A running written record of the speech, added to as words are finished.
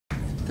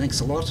Thanks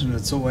a lot, and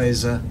it's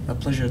always a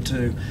pleasure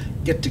to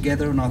get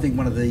together. And I think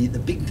one of the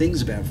big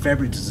things about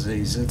Fabry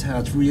disease is how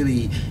it's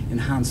really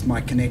enhanced my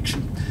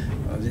connection.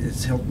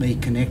 It's helped me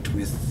connect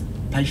with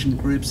patient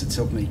groups, it's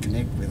helped me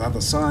connect with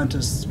other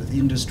scientists, with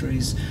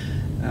industries,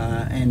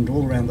 and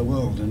all around the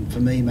world. And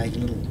for me, make a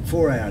little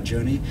 4-hour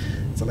journey,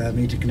 it's allowed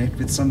me to connect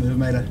with some who have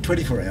made a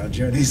 24-hour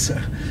journey,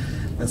 so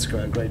that's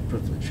a great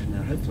privilege.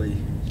 Now hopefully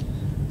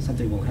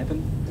something will happen.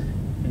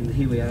 And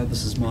here we are,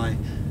 this is my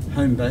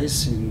home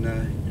base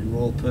in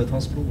Royal Perth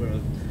Hospital, where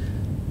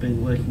I've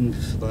been working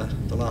for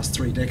the last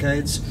 3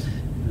 decades.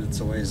 And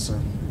it's always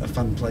a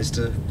fun place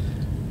to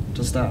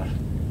start.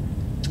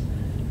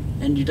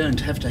 And you don't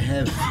have to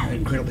have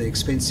incredibly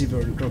expensive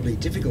or incredibly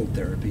difficult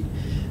therapy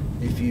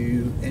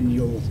and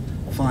you'll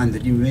find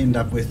that you end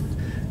up with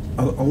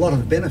a lot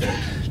of benefit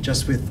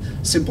just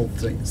with simple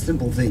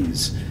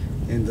things.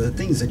 And the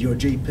things that your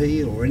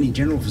GP or any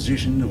general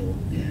physician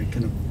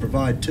can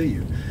provide to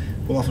you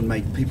will often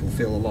make people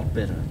feel a lot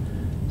better.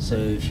 So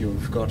if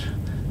you've got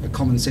a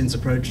common sense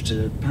approach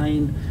to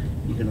pain,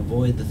 you can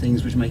avoid the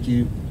things which make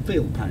you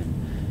feel pain.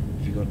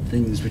 If you've got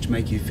things which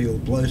make you feel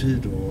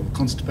bloated or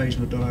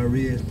constipation or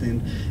diarrhea,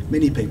 then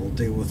many people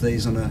deal with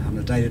these on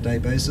a day-to-day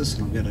basis.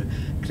 And I'm going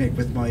to connect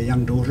with my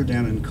young daughter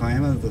down in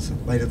Kiama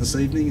later this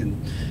evening,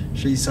 and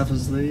she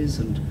suffers these,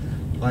 and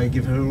I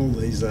give her all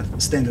these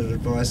standard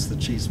advice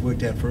that she's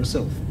worked out for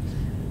herself.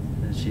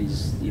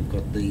 You've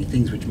got the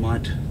things which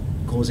might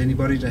cause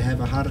anybody to have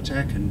a heart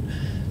attack, and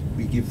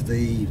we give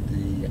the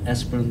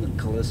aspirin and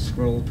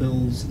cholesterol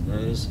pills and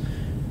those.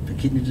 For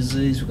kidney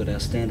disease, we've got our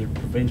standard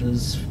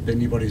preventers. For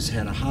anybody who's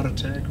had a heart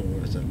attack or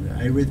an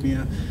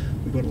arrhythmia,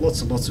 we've got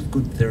lots and lots of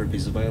good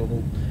therapies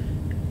available.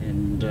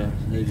 And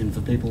even for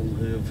people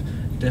who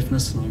have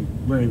deafness, and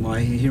I'm wearing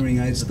my hearing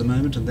aids at the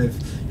moment, and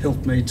they've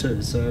helped me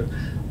too. So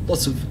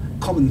lots of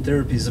common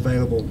therapies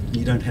available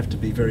you don't have to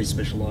be very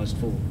specialised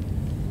for.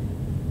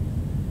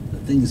 The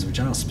things which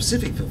are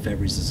specific for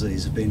Fabry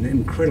disease have been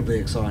incredibly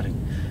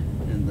exciting.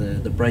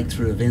 And the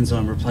breakthrough of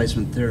enzyme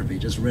replacement therapy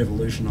just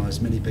revolutionised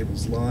many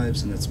people's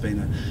lives, and it's been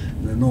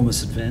an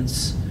enormous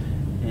advance.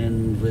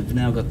 And we've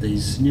now got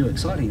these new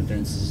exciting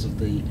advances of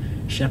the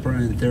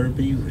chaperone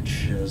therapy,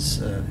 which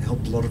has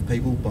helped a lot of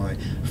people by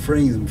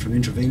freeing them from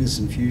intravenous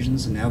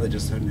infusions, and now they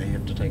just only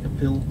have to take a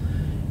pill.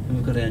 And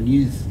we've got our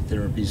new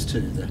therapies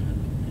too, the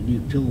new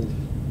pill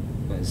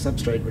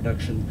substrate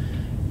reduction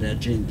and our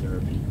gene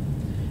therapy.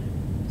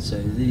 So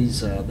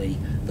these are the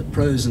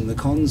pros and the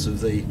cons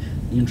of the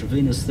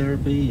intravenous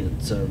therapy.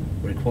 It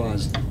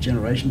requires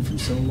generation from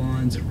cell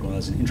lines, it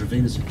requires an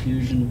intravenous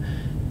infusion.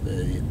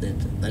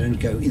 They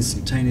don't go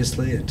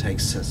instantaneously, it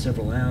takes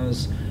several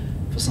hours.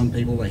 For some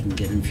people they can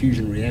get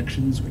infusion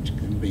reactions, which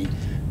can be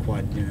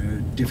quite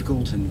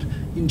difficult, and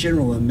in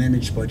general are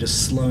managed by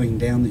just slowing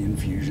down the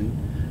infusion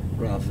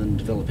rather than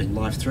developing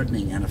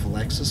life-threatening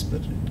anaphylaxis,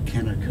 but it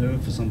can occur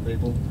for some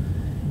people.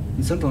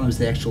 And sometimes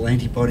the actual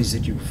antibodies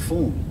that you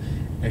form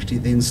actually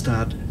then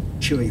start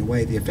chewing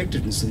away the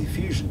effectiveness of the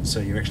infusion, so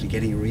you're actually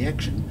getting a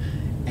reaction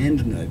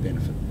and no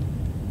benefit.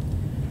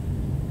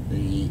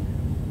 The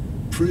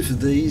proof of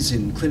these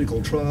in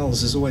clinical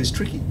trials is always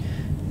tricky,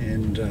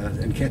 and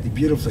Kathy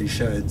beautifully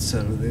showed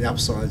sort of the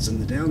upsides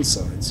and the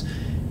downsides.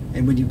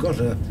 And when you've got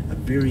a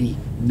very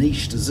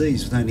niche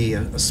disease with only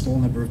a small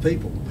number of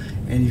people,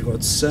 and you've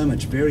got so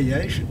much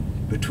variation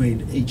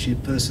between each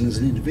person as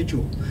an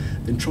individual,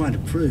 then trying to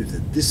prove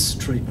that this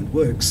treatment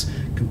works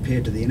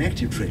compared to the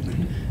inactive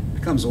treatment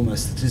becomes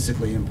almost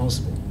statistically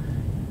impossible.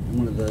 And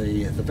one of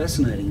the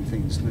fascinating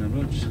things, now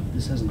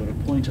this hasn't got a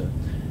pointer,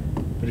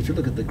 but if you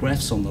look at the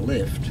graphs on the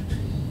left,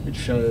 it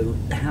show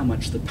how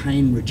much the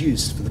pain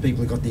reduced for the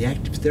people who got the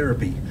active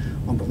therapy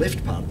on the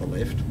left part of the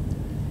left,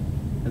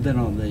 and then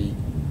on the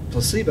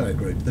placebo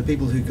group, the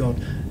people who got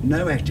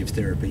no active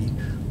therapy,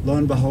 lo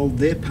and behold,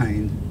 their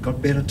pain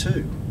got better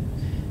too.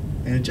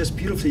 And it just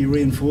beautifully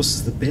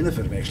reinforces the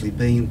benefit of actually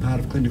being part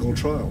of clinical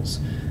trials.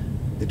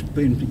 That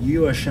when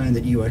you are shown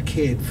that you are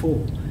cared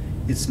for,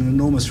 it's an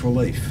enormous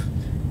relief.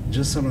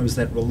 Just sometimes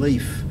that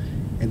relief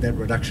and that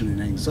reduction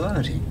in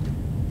anxiety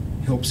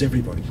helps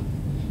everybody.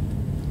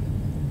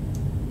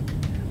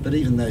 But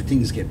even though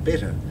things get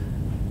better,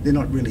 they're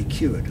not really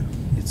cured.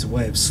 It's a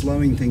way of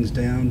slowing things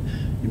down,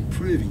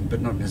 improving,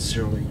 but not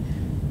necessarily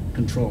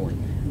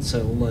controlling. And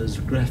so all those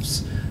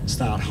graphs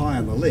start high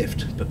on the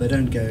left, but they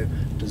don't go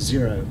to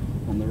zero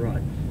on the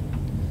right.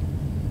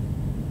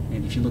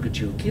 And if you look at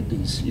your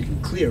kidneys, you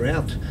can clear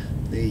out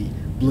the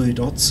blue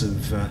dots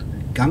of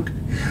gunk,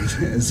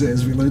 as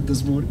we learned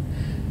this morning,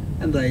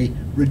 and they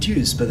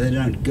reduce, but they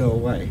don't go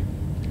away.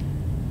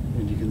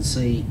 And you can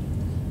see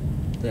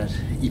that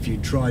if you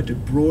try to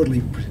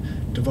broadly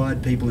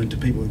divide people into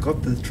people who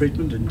got the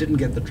treatment and didn't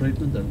get the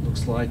treatment, then it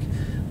looks like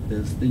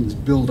the things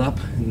build up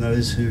in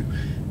those who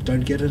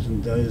don't get it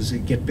and those who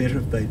get better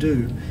if they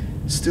do.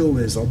 Still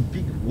there's a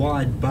big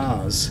wide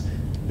bars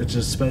that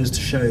are supposed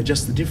to show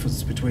just the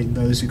difference between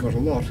those who got a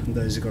lot and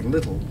those who got a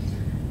little.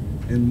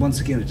 And once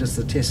again, it's just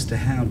a test to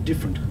how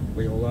different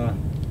we all are.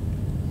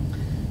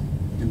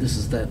 And this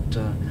is that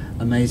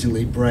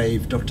amazingly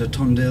brave Dr.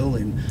 Tondel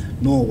in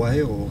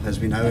Norway, or as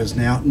we know as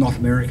now, not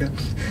America.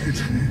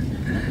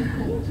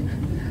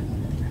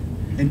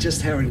 And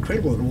just how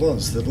incredible it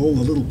was that all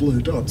the little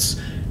blue dots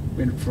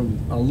went from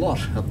a lot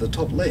up the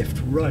top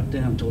left right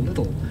down to a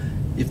little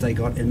if they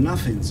got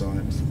enough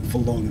enzymes for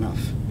long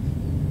enough.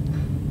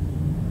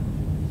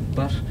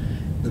 But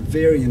the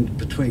variant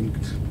between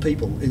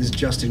people is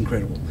just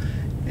incredible.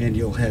 And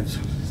you'll have,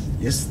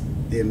 yes,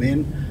 they're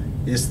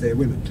men, yes, they're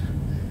women.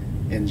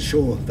 And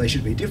sure, they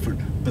should be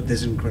different, but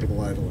there's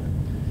incredible overlap.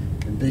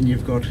 And then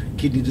you've got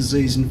kidney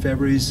disease in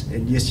Fabry's,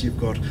 and yes, you've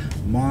got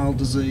mild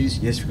disease,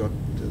 yes, you've got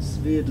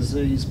severe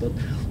disease, but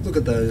look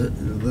at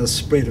the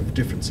spread of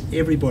difference.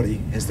 Everybody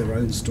has their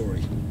own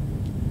story.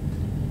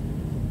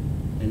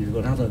 And you've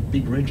got other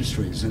big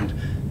registries, and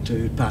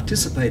to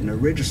participate in a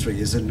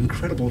registry is an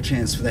incredible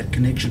chance for that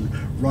connection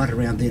right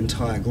around the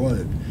entire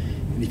globe.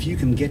 And if you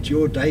can get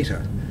your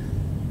data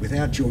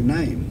without your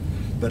name,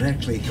 but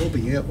actually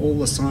helping out all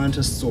the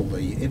scientists, all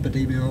the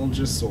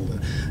epidemiologists, all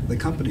the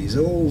companies,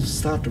 all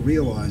start to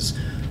realise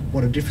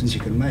what a difference you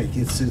can make.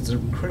 It's an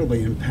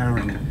incredibly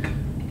empowering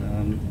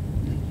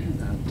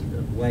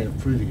way of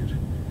proving it.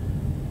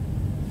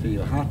 For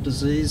your heart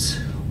disease,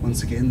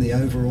 once again, the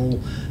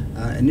overall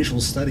initial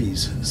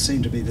studies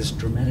seem to be this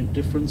dramatic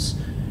difference,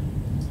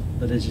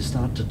 but as you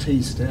start to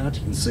tease it out,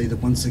 you can see that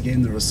once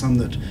again there are some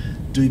that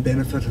do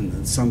benefit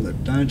and some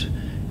that don't.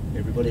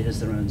 Everybody has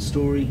their own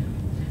story.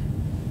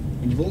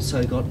 And you've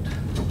also got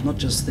not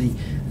just the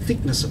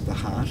thickness of the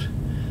heart,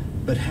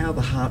 but how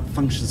the heart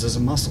functions as a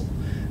muscle.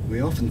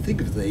 We often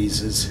think of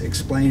these as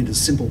explained as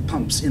simple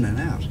pumps in and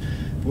out,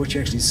 but what you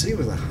actually see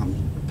with a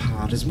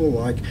heart is more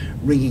like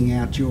wringing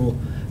out your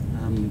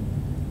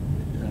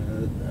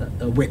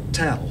a wet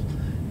towel,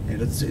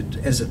 and as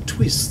it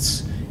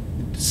twists,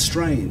 it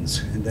strains,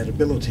 and that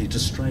ability to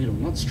strain or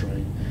not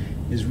strain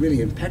is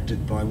really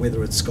impacted by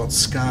whether it's got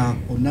scar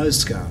or no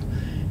scar.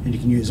 And you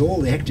can use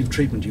all the active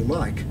treatment you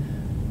like,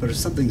 but if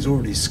something's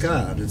already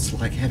scarred, it's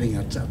like having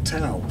a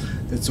towel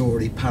that's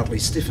already partly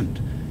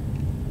stiffened.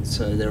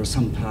 So there are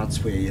some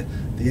parts where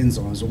the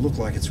enzymes will look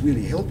like it's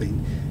really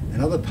helping,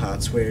 and other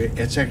parts where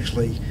it's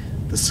actually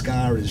the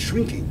scar is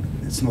shrinking.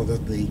 It's not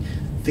that the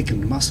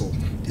thickened muscle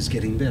is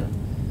getting better.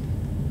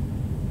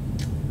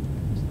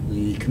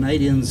 The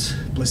Canadians,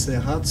 bless their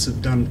hearts,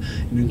 have done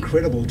an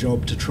incredible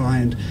job to try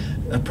and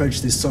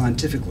approach this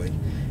scientifically.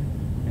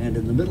 And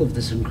in the middle of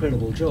this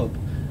incredible job,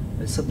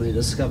 they suddenly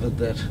discovered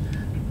that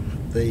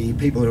the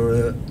people who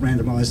were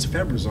randomised to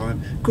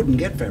Fabrazyme couldn't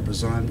get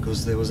Fabrazyme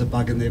because there was a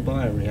bug in their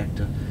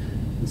bioreactor.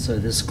 And so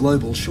this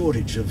global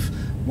shortage of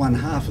one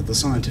half of the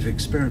scientific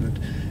experiment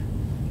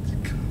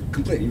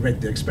completely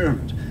wrecked the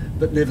experiment.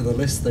 But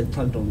nevertheless, they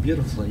plugged on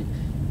beautifully,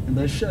 and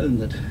they've shown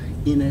that,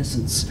 in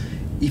essence,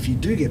 if you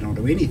do get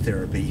onto any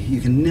therapy, you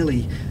can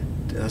nearly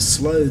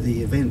slow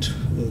the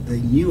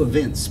new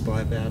events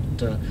by about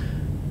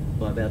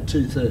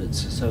 2/3.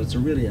 So it's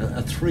really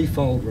a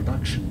threefold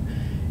reduction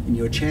in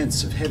your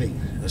chance of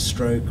having a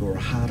stroke or a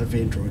heart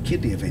event or a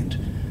kidney event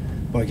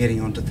by getting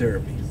onto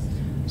therapy.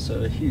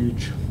 So a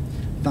huge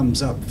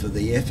thumbs up for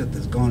the effort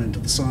that's gone into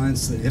the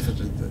science, the effort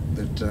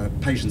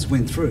that patients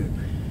went through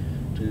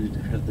to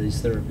have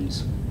these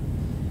therapies.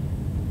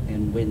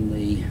 And when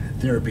the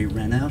therapy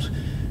ran out,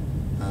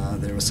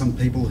 there were some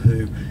people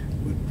who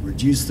would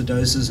reduce the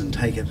doses and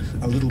take it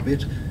a little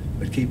bit,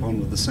 but keep on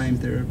with the same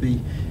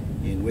therapy.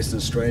 In Western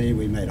Australia,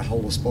 we made a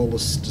holus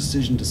bolus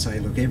decision to say,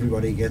 look,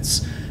 everybody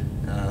gets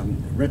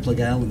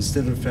Repligal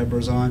instead of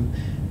Fabrazyme,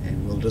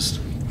 and we'll just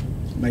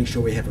make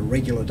sure we have a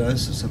regular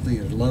dose of something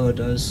at a lower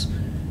dose.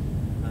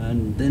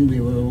 And then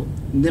we were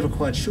never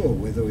quite sure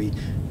whether we were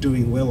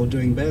doing well or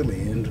doing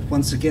badly. And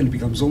once again, it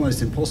becomes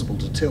almost impossible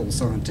to tell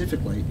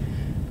scientifically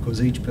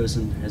because each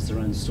person has their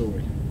own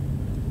story.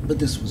 But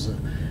this was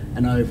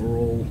an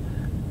overall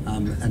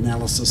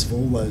analysis of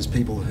all those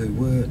people who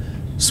were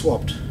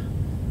swapped,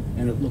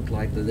 and it looked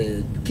like that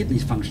their kidney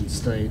function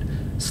stayed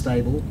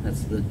stable.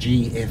 That's the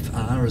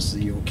GFR as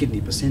your kidney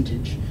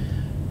percentage,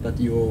 but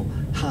your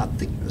heart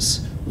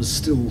thickness was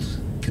still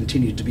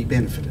continued to be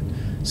benefited,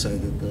 so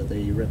that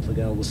the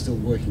Repligal was still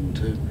working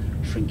to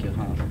shrink your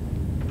heart.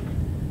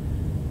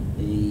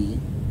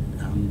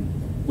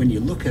 When you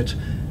look at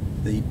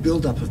the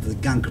build-up of the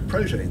gunk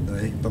protein,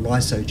 the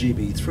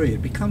lyso-Gb3,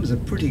 it becomes a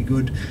pretty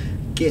good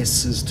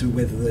guess as to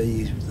whether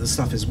the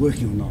stuff is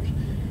working or not.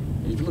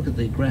 And if you look at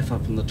the graph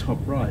up on the top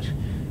right,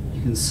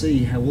 you can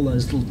see how all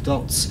those little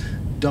dots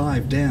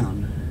dive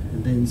down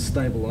and then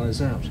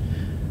stabilise out.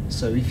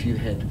 So if you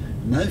had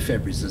no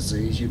Fabry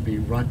disease, you'd be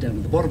right down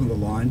at the bottom of the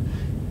line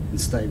and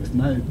stay with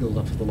no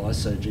build-up of the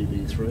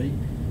lyso-Gb3.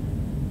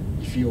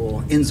 If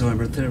your enzyme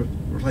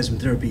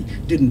replacement therapy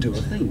didn't do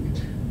a thing,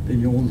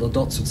 then all the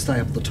dots would stay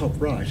up the top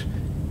right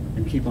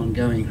and keep on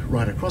going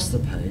right across the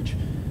page.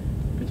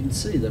 But you can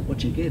see that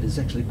what you get is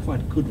actually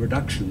quite good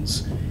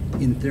reductions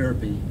in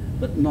therapy,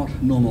 but not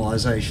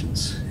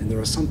normalisations. And there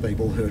are some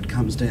people who it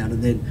comes down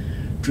and then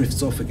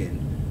drifts off again.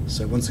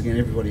 So once again,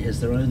 everybody has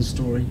their own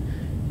story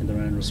and their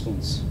own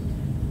response.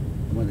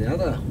 And one of the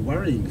other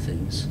worrying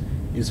things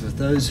is with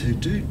those who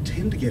do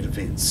tend to get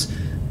events,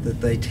 that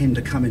they tend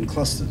to come in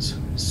clusters.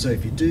 So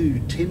if you do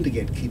tend to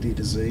get kidney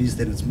disease,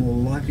 then it's more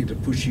likely to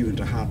push you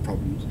into heart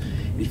problems.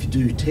 If you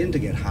do tend to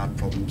get heart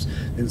problems,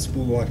 then it's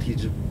more likely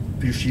to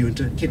push you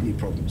into kidney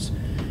problems.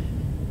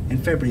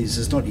 And Fabry's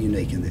is not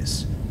unique in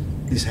this.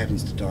 This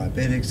happens to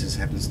diabetics, this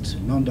happens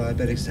to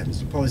non-diabetics, it happens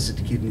to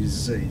polycystic kidney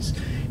disease.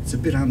 It's a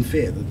bit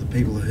unfair that the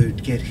people who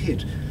get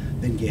hit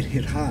then get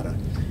hit harder,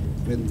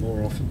 even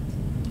more often.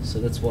 So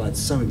that's why it's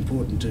so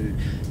important to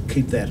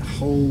keep that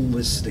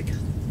holistic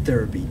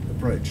therapy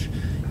approach.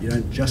 You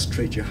don't just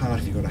treat your heart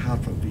if you've got a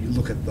heart problem, but you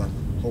look at the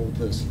whole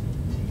person.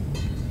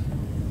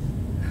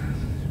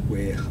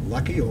 We're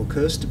lucky or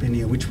cursed,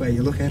 depending on which way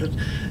you look at it,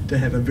 to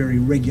have a very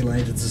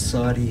regulated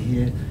society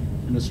here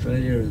in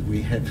Australia.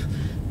 We have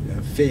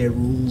fair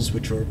rules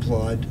which are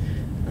applied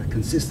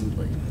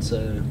consistently.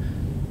 So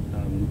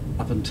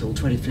up until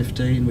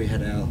 2015 we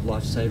had our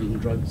life-saving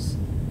drugs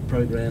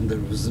program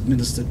that was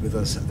administered with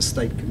a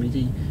state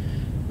committee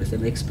with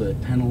an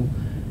expert panel,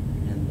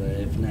 and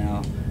they've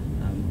now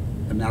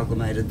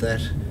amalgamated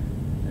that.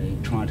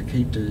 They're trying to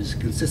keep to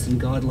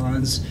consistent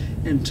guidelines,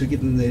 and to give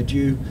them their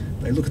due,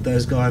 they look at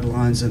those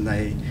guidelines and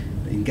they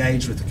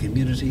engage with the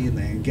community, and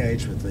they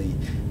engage with the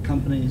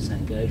companies, they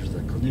engage with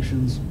the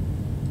clinicians,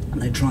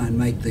 and they try and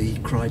make the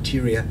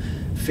criteria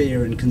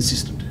fair and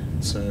consistent.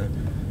 So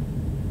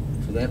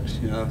for that,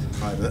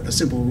 I have a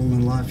simple rule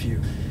in life: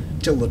 you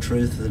tell the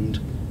truth and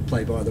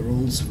play by the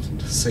rules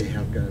and see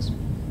how it goes.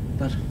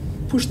 But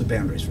push the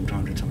boundaries from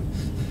time to time.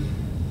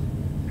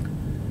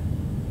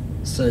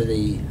 So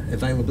the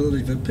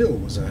availability of a pill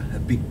was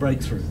a big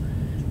breakthrough,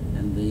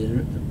 and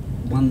the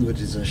one which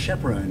is a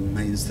chaperone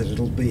means that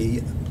it'll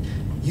be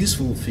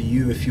useful for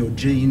you if your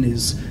gene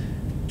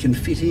can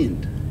fit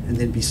in and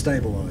then be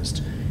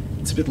stabilised.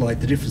 It's a bit like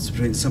the difference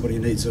between somebody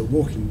who needs a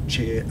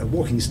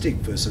walking stick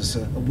versus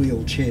a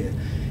wheelchair.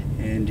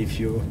 And if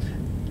you're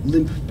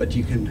limp but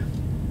you can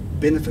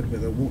benefit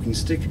with a walking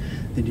stick,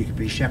 then you can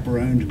be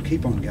chaperoned and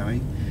keep on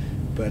going.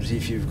 But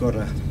if you've got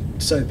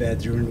so bad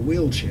that you're in a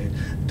wheelchair,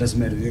 it doesn't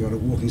matter if you've got a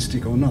walking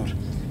stick or not,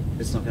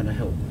 it's not going to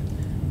help.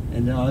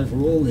 And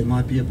overall there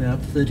might be about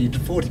 30 to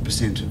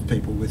 40% of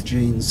people with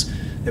genes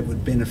that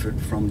would benefit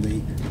from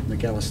the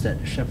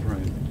migalastat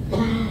chaperone.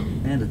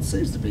 And it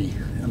seems to be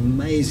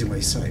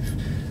amazingly safe.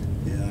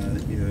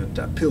 You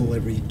a pill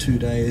every 2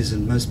 days,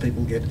 and most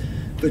people get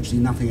virtually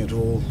nothing at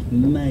all,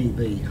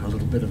 maybe a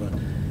little bit of a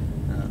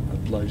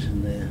bloat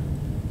in their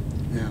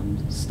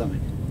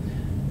stomach.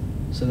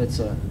 So that's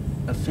a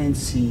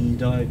fancy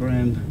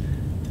diagram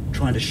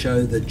trying to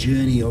show the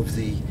journey of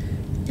the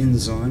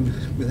enzyme.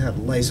 Without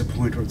a laser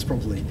pointer it's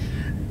probably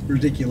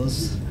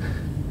ridiculous,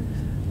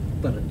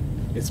 but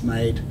it's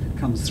made, it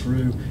comes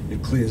through,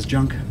 it clears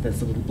junk, that's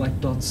the little black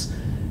dots,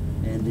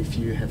 and if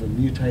you have a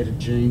mutated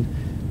gene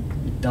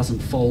it doesn't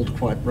fold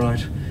quite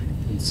right,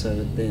 and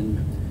so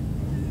then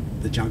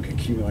the junk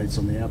accumulates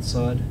on the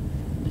outside.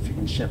 If you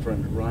can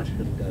chaperone it right,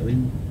 it'll go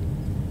in.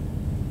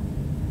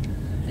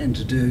 And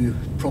to do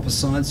proper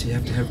science, you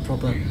have to have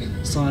proper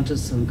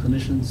scientists and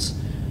clinicians,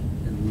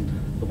 and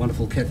the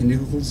wonderful Kathy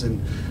Nichols,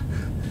 and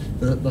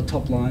the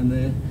top line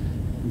there,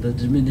 the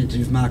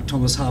diminutive Mark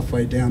Thomas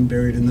halfway down,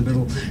 buried in the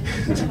middle.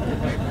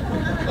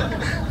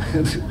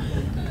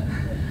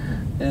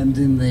 And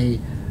in the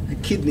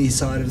kidney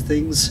side of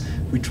things,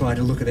 we try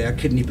to look at our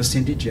kidney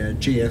percentage, our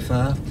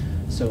GFR,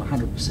 so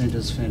 100%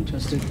 is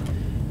fantastic.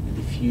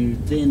 If you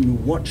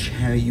then watch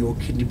how your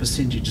kidney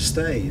percentage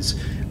stays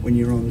when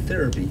you're on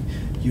therapy,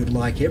 you'd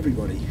like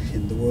everybody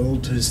in the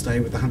world to stay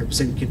with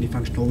 100% kidney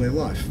function all their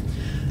life.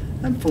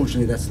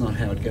 Unfortunately, that's not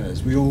how it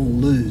goes. We all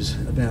lose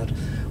about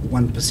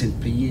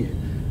 1% per year.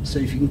 So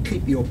if you can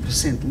keep your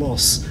percent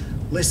loss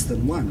less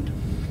than 1,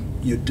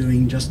 you're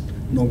doing just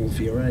normal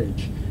for your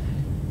age.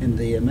 And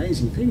the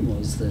amazing thing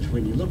was that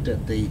when you looked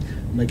at the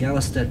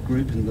migalastat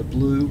group in the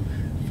blue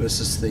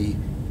versus the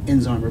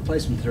enzyme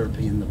replacement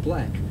therapy in the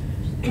black,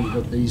 and you've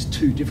got these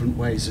two different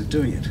ways of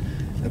doing it: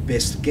 a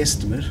best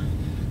guesstimate,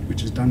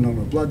 which is done on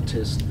a blood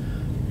test,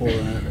 or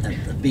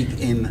a big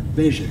M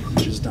measure,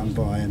 which is done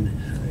by a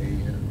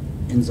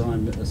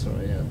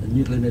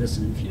nuclear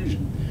medicine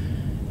infusion.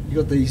 You've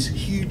got these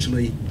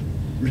hugely,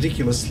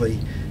 ridiculously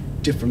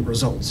different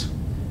results.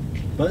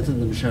 Both of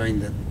them showing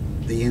that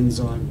the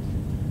enzyme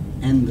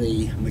and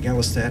the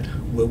migalastat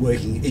were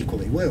working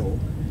equally well,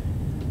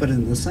 but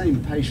in the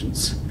same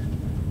patients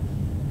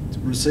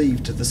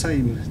received the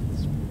same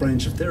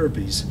branch of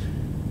therapies.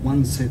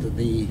 One said that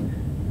the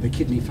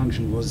kidney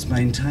function was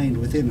maintained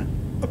within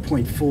a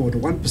 0.4 to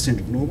 1%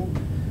 of normal.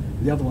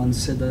 The other one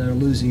said they were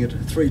losing it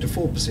 3 to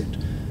 4%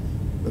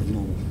 of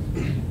normal.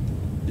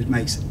 It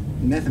makes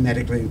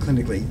mathematically and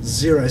clinically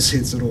zero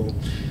sense at all,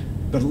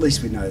 but at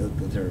least we know that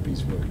the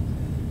therapies work.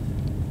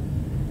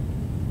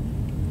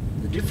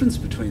 The difference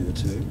between the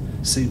two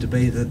seemed to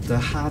be that the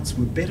hearts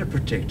were better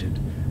protected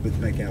with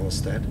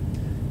migalastat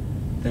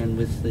than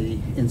with the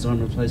enzyme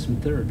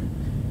replacement therapy.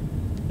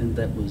 And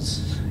that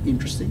was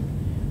interesting,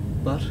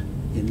 but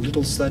in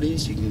little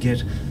studies you can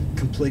get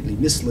completely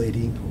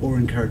misleading or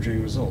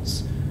encouraging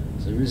results.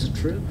 So is it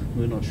true?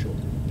 We're not sure.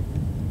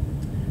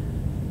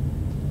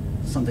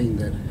 something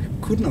that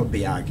could not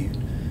be argued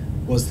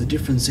was the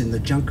difference in the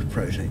junk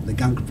protein, the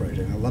gunk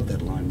protein. I love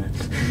that line, man.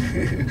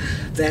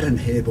 That and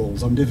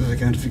hairballs, I'm never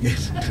going to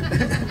forget.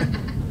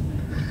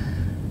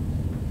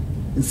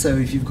 And so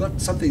if you've got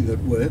something that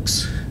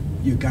works,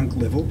 your gunk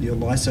level, your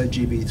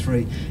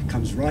lyso-Gb3,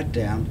 comes right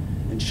down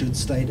and should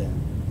stay down.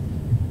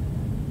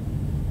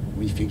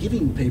 If you're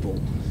giving people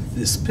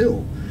this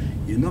pill,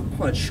 you're not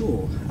quite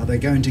sure, are they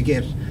going to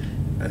get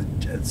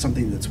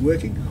something that's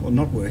working or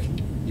not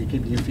working? You're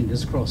keeping your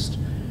fingers crossed.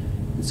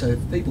 And so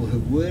people who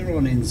were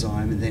on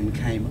enzyme and then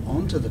came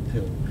onto the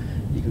pill,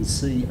 you can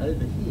see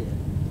over here,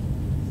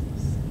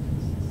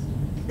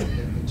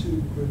 the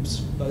two groups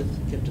both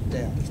kept it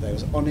down. If they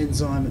was on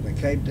enzyme and they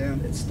came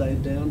down, it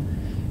stayed down,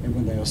 and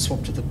when they were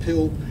swapped to the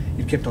pill,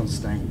 it kept on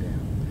staying down.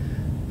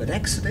 But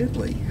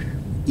accidentally,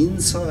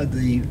 inside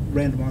the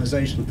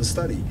randomisation of the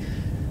study,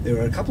 there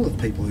were a couple of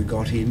people who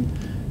got in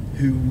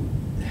who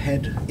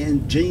had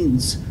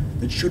genes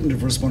that shouldn't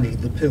have responded to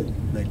the pill.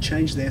 They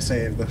changed the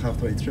assay over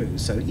halfway through.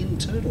 So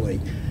internally,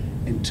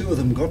 and 2 of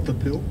them got the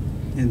pill,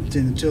 and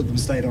then 2 of them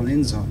stayed on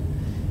enzyme.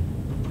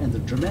 And the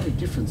dramatic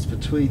difference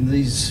between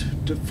these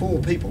 4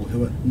 people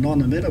who are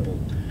non-amenable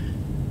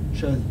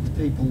showed that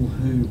the people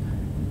who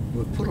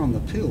were put on the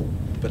pill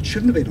but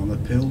shouldn't have been on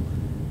the pill,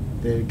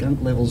 their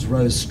gunk levels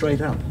rose straight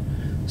up.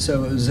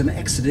 So it was an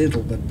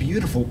accidental but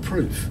beautiful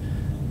proof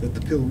that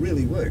the pill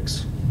really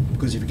works,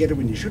 because if you get it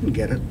when you shouldn't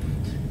get it,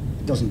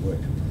 it doesn't work.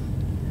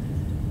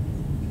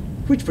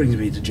 Which brings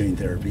me to gene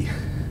therapy.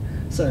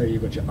 So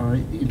you've got your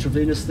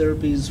intravenous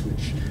therapies,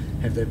 which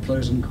have their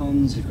pros and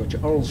cons. You've got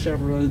your oral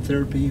chaperone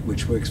therapy,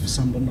 which works for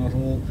some but not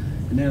all.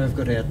 And now we've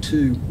got our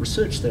 2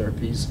 research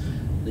therapies,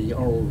 the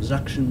oral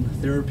reduction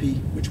therapy,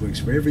 which works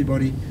for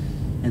everybody,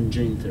 and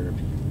gene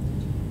therapy.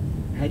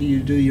 How do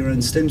you do your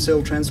own stem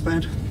cell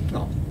transplant?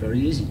 Oh, very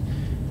easy.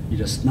 You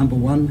just, number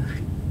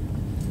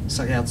 1,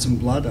 suck out some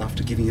blood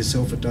after giving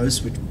yourself a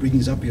dose which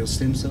brings up your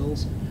stem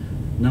cells.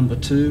 Number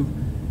 2,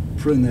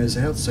 prune those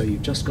out so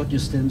you've just got your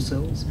stem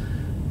cells.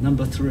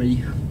 Number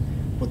 3,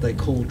 what they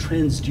call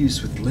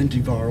transduce with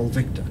lentiviral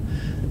vector.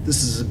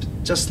 This is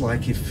just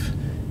like if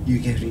you're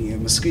getting a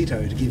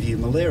mosquito to give you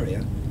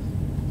malaria.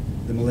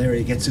 The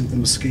malaria gets into the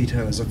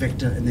mosquito as a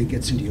vector and then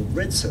gets into your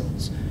red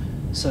cells.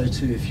 So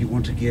too, if you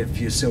want to give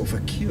yourself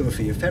a cure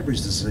for your Fabry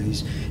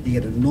disease, you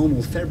get a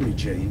normal Fabry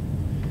gene,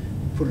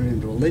 put it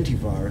into a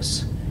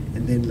lentivirus,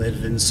 and then let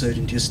it insert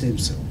into your stem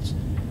cells.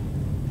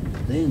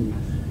 Then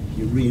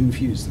you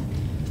reinfuse them.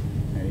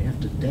 Now you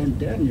have to damp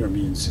down your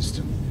immune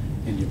system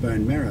and your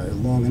bone marrow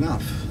long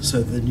enough so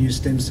that the new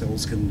stem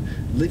cells can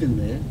live in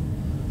there.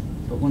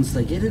 But once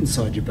they get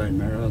inside your bone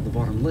marrow at the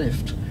bottom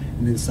left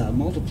and then start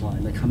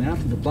multiplying, they come out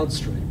in the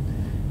bloodstream.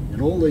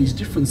 And all these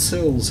different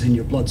cells in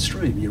your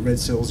bloodstream, your red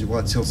cells, your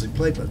white cells, your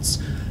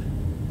platelets,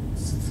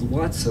 it's the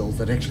white cells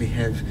that actually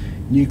have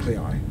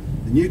nuclei.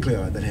 The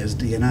nuclei that has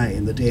DNA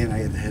and the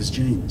DNA that has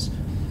genes.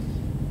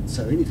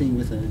 So anything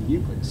with a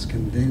nucleus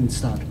can then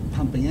start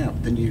pumping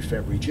out the new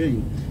Fabry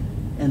gene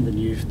and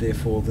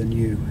therefore the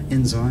new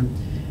enzyme,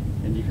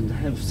 and you can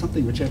have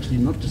something which actually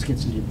not just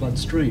gets into your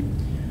bloodstream,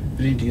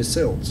 but into your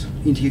cells,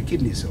 into your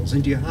kidney cells,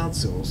 into your heart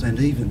cells, and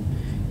even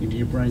into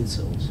your brain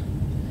cells.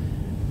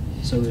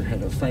 So we've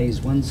had a phase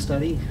 1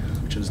 study,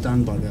 which was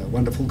done by the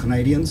wonderful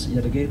Canadians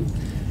yet again,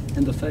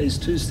 and the phase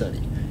 2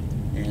 study.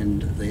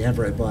 And the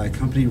Avro Bio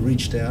company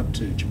reached out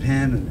to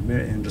Japan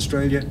and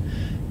Australia,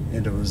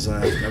 and it was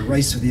a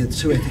race with the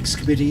 2 ethics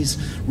committees,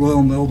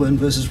 Royal Melbourne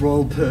versus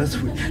Royal Perth.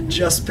 We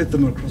just put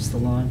them across the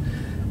line.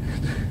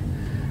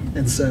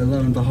 And so lo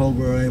and behold,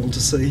 we were able to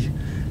see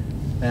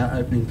our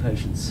opening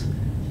patients.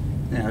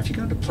 Now, if you're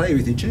going to play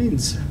with your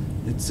genes,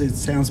 it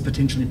sounds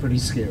potentially pretty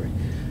scary.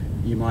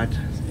 You might,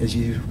 as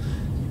you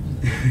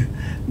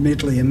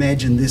mentally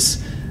imagine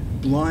this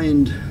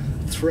blind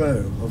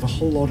throw of a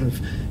whole lot of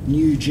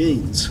new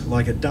genes,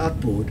 like a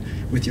dartboard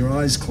with your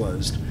eyes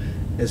closed,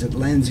 as it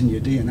lands in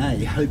your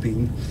DNA,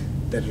 hoping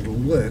that it'll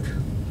work,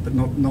 but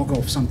not knock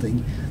off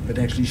something that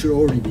actually should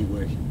already be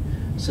working.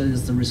 So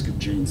there's the risk of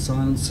gene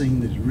silencing,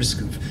 there's the risk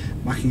of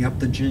mucking up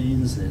the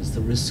genes, there's the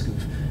risk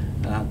of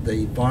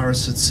the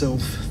virus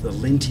itself, the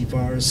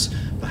lentivirus,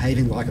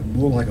 behaving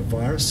more like a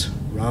virus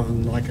rather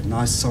than like a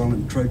nice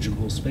silent Trojan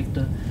horse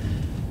vector.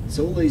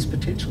 So all these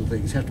potential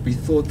things have to be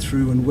thought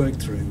through and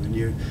worked through,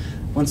 and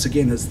once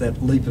again, it's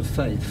that leap of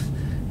faith,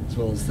 as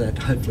well as that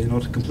hopefully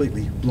not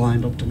completely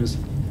blind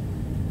optimism.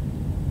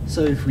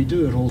 So if we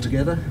do it all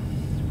together,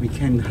 we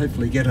can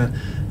hopefully get a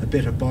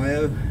better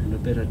bio and a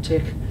better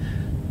tech,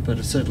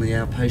 but certainly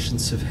our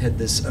patients have had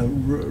this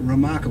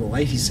remarkable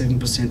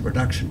 87%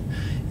 reduction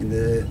in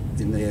their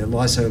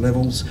lyso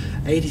levels,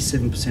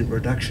 87%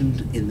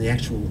 reduction in the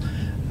actual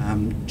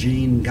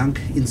gene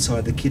gunk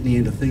inside the kidney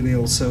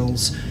endothelial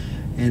cells,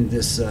 and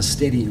this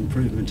steady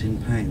improvement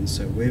in pain.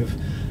 So we've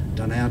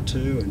done our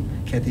 2,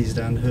 and Kathy's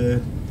done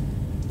her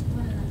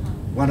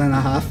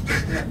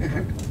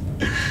 1.5.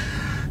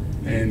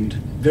 And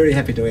very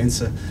happy to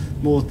answer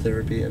more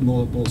therapy and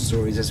more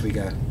stories as we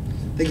go.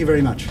 Thank you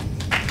very much.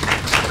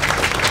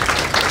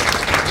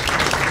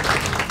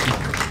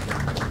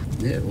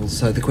 Yeah, well,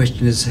 so the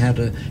question is how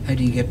do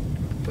you get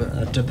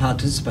to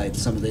participate in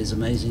some of these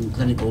amazing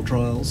clinical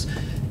trials?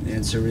 The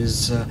answer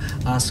is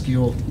ask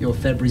your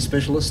Fabry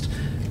specialist,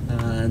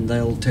 and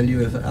they'll tell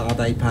you are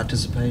they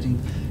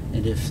participating,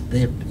 and if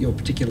your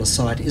particular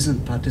site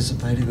isn't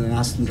participating, then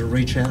ask them to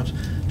reach out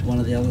to one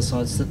of the other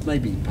sites that may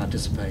be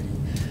participating.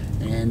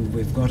 And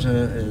we've got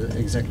to,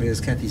 exactly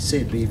as Kathy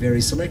said, be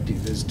very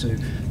selective as to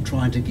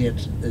trying to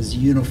get as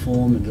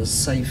uniform and as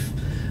safe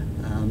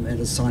and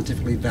as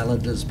scientifically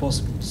valid as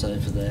possible. So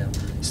for the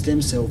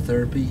stem cell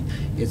therapy,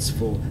 it's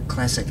for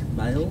classic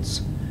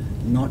males,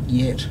 not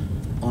yet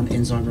on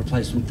enzyme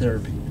replacement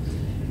therapy.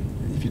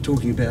 If you're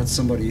talking about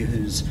somebody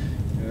who's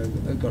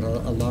got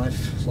a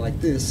life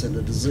like this and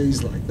a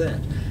disease like that,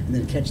 and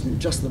then catching them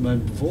just the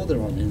moment before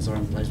they're on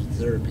enzyme replacement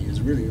therapy is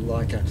really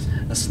like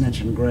a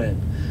snatch and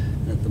grab.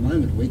 And at the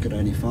moment, we could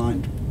only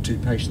find 2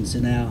 patients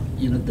in our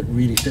unit that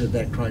really fitted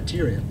that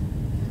criteria,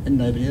 and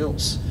nobody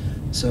else.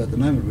 So at the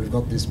moment, we've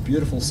got this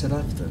beautiful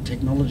setup, the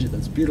technology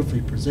that's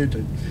beautifully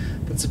presented,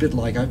 but it's a bit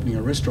like opening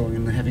a restaurant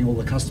and having all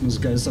the customers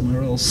go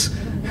somewhere else.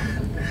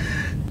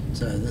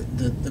 So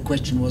the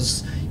question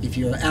was, if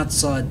you're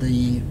outside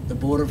the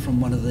border from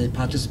one of the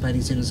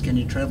participating centres, can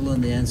you travel?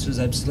 And the answer is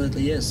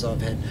absolutely yes.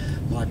 I've had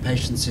my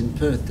patients in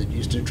Perth that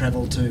used to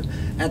travel to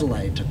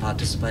Adelaide to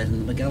participate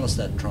in the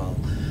McAllister trial.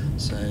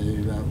 So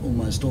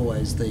almost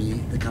always the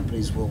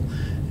companies will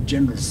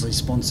generously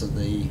sponsor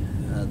the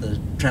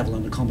travel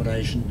and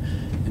accommodation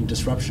and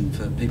disruption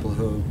for people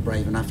who are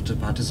brave enough to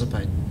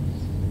participate.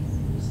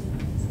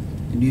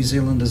 And New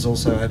Zealand is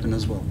also open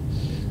as well.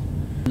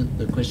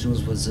 The question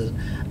was it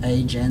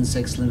age and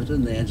sex limited?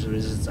 And the answer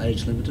is it's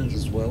age limited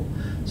as well.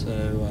 So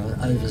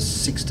over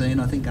 16,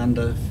 I think,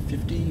 under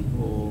 50,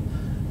 or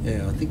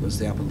yeah, I think was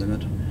the upper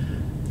limit.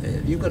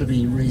 You've got to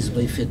be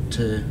reasonably fit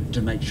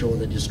to make sure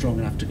that you're strong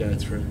enough to go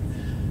through.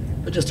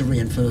 But just to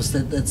reinforce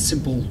that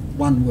simple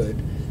one word,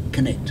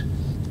 connect.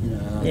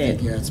 I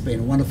think it's been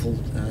a wonderful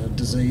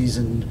disease,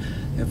 and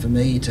for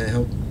me to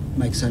help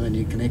make so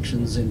many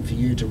connections, and for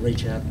you to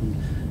reach out and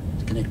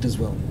to connect as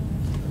well.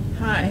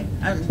 Hi,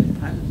 I'm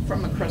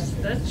from across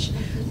the ditch.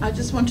 I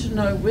just want to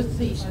know, with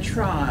these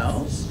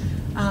trials,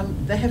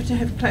 they have to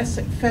have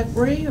classic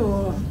Fabry,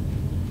 or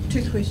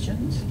 2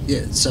 questions?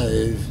 Yeah,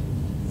 so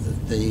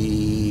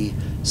the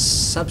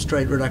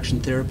substrate reduction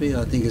therapy,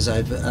 I think, is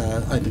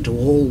open to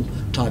all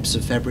types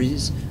of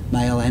Fabries,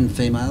 male and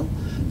female.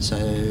 So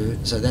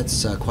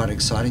that's quite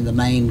exciting. The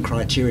main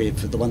criteria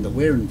for the one that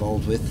we're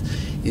involved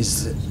with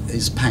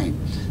is pain.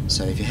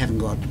 So if you haven't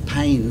got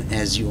pain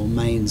as your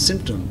main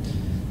symptom,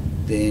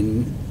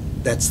 then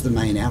that's the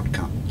main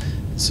outcome.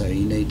 So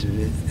you need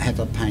to have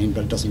a pain,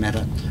 but it doesn't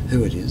matter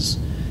who it is.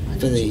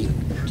 For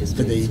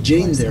the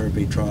gene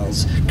therapy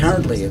trials,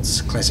 currently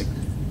it's classic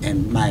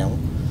and male.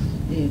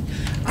 Yeah.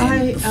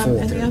 And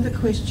the other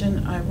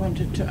question I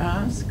wanted to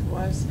ask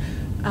was,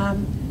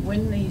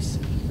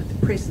 with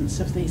the presence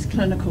of these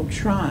clinical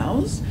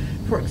trials,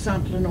 for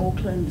example in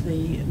Auckland,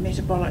 the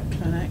metabolic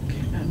clinic,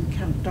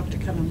 Dr.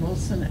 Cullen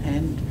Wilson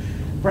and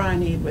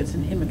Brian Edwards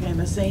and Emma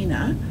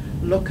Glamazina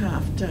look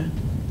after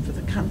for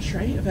the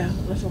country, of our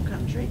little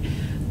country.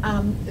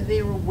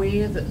 They're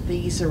aware that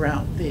these are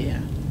out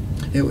there.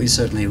 Yeah, we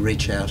certainly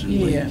reach out,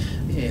 and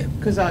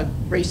because I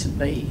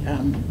recently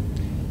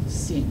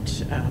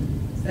sent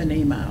an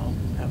email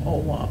a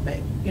while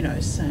back,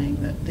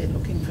 saying that they're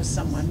looking for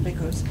someone,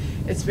 because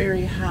it's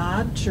very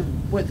hard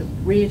with a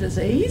rare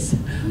disease,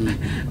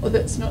 or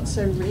that's not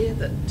so rare,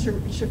 that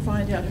to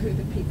find out who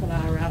the people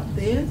are out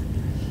there.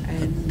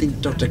 And I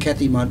think Dr.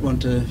 Kathy might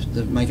want to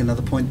make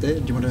another point there.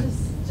 Do you want to?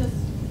 Just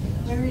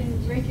we're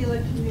in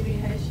regular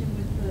communication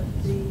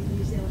with the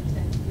New Zealand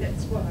team.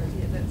 That's kind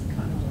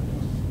of what I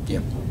want.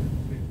 Yep.